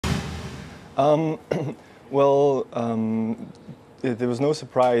Um, well, there was no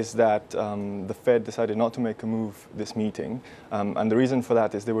surprise that the Fed decided not to make a move this meeting. And the reason for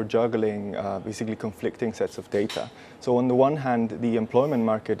that is they were juggling basically conflicting sets of data. So on the one hand, the employment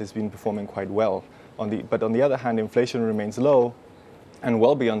market has been performing quite well. But on the other hand, inflation remains low and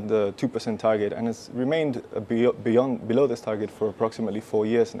well beyond the 2% target, and has remained below this target for approximately 4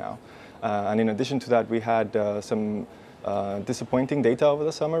 years now. And in addition to that, we had some disappointing data over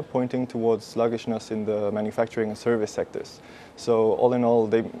the summer pointing towards sluggishness in the manufacturing and service sectors. So all in all,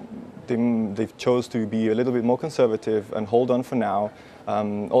 they've chose to be a little bit more conservative and hold on for now,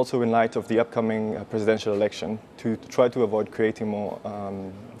 also in light of the upcoming presidential election, to try to avoid creating more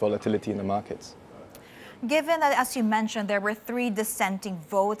volatility in the markets. Given that, as you mentioned, there were 3 dissenting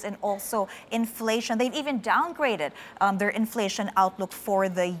votes and also inflation, they've even downgraded their inflation outlook for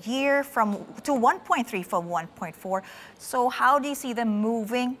the year to 1.3 from 1.4. So how do you see them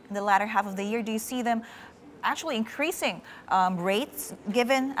moving in the latter half of the year? Do you see them actually increasing rates,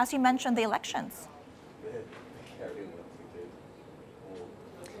 given, as you mentioned, the elections?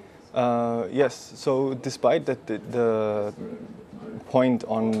 Yes, so despite that the point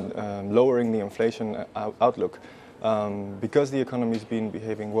on lowering the inflation outlook, because the economy has been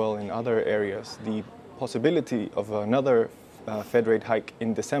behaving well in other areas, the possibility of another Fed rate hike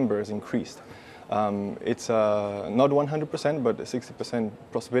in December is increased. It's not 100%, but a 60%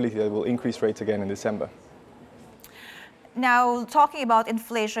 possibility that it will increase rates again in December. Now, talking about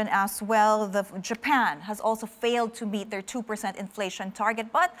inflation as well, Japan has also failed to meet their 2% inflation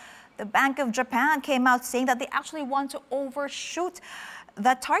target, but the Bank of Japan came out saying that they actually want to overshoot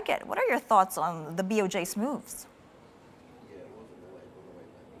that target. What are your thoughts on the BOJ's moves?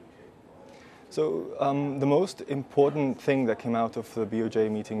 So the most important thing that came out of the BOJ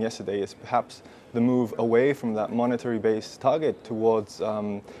meeting yesterday is perhaps the move away from that monetary-based target towards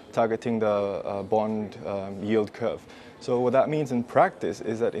targeting the bond yield curve. So what that means in practice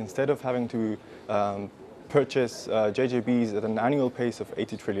is that instead of having to purchase JGBs at an annual pace of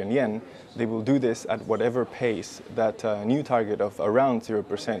 80 trillion yen, they will do this at whatever pace that new target of around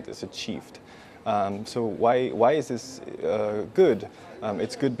 0% is achieved. So why is this good?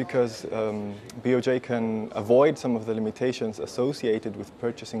 It's good because BOJ can avoid some of the limitations associated with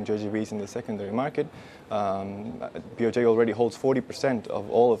purchasing JGBs in the secondary market. BOJ already holds 40% of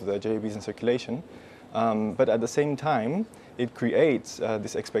all of the JGBs in circulation. But at the same time, it creates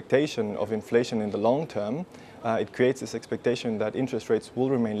this expectation of inflation in the long term. It creates this expectation that interest rates will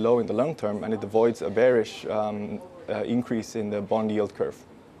remain low in the long term, and it avoids a bearish increase in the bond yield curve.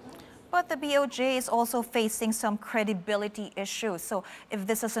 But the BOJ is also facing some credibility issues. So if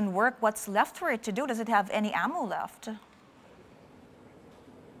this doesn't work, what's left for it to do? Does it have any ammo left?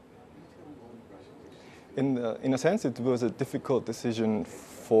 In a sense, it was a difficult decision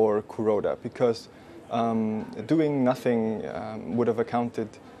for Kuroda because doing nothing would have accounted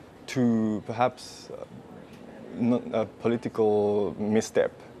to perhaps a political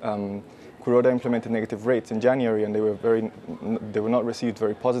misstep. Kuroda implemented negative rates in January, and they were not received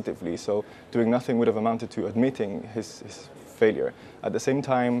very positively. So doing nothing would have amounted to admitting his failure. At the same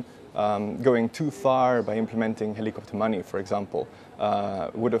time, going too far by implementing helicopter money, for example,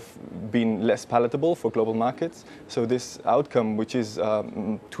 would have been less palatable for global markets. So this outcome, which is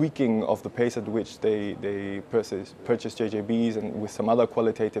tweaking of the pace at which they purchase JGBs and with some other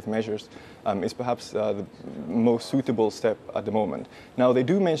qualitative measures, is perhaps the most suitable step at the moment. Now, they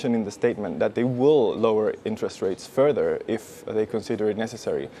do mention in the statement that they will lower interest rates further if they consider it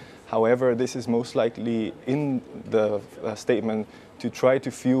necessary. However, this is most likely in the statement to try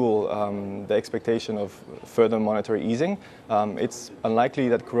to fuel the expectation of further monetary easing. It's unlikely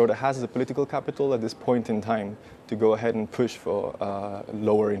that Kuroda has the political capital at this point in time to go ahead and push for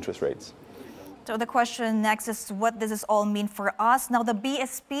lower interest rates. So the question next is, what does this all mean for us? Now, the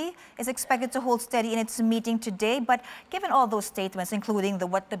BSP is expected to hold steady in its meeting today, but given all those statements, including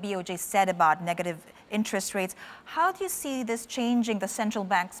what the BOJ said about negative interest rates, how do you see this changing the central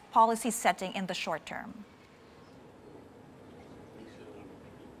bank's policy setting in the short term?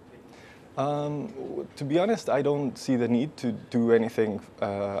 To be honest, I don't see the need to do anything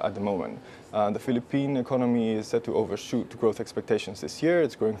at the moment. The Philippine economy is set to overshoot growth expectations this year.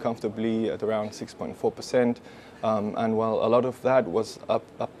 It's growing comfortably at around 6.4%. And while a lot of that was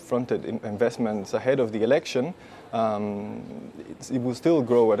upfronted in investments ahead of the election, it will still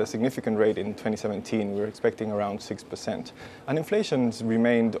grow at a significant rate in 2017. We're expecting around 6%. And inflation's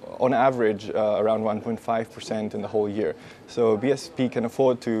remained on average around 1.5% in the whole year. So BSP can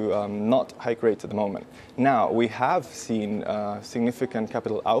afford to not hike rates at the moment. Now, we have seen significant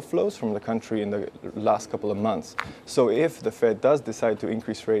capital outflows from the country in the last couple of months. So if the Fed does decide to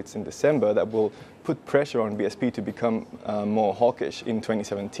increase rates in December, that will put pressure on BSP to become more hawkish in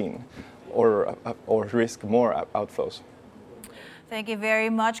 2017 or risk more outflows. Thank you very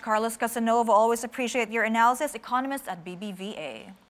much, Carlos Casanova. Always appreciate your analysis. Economist at BBVA.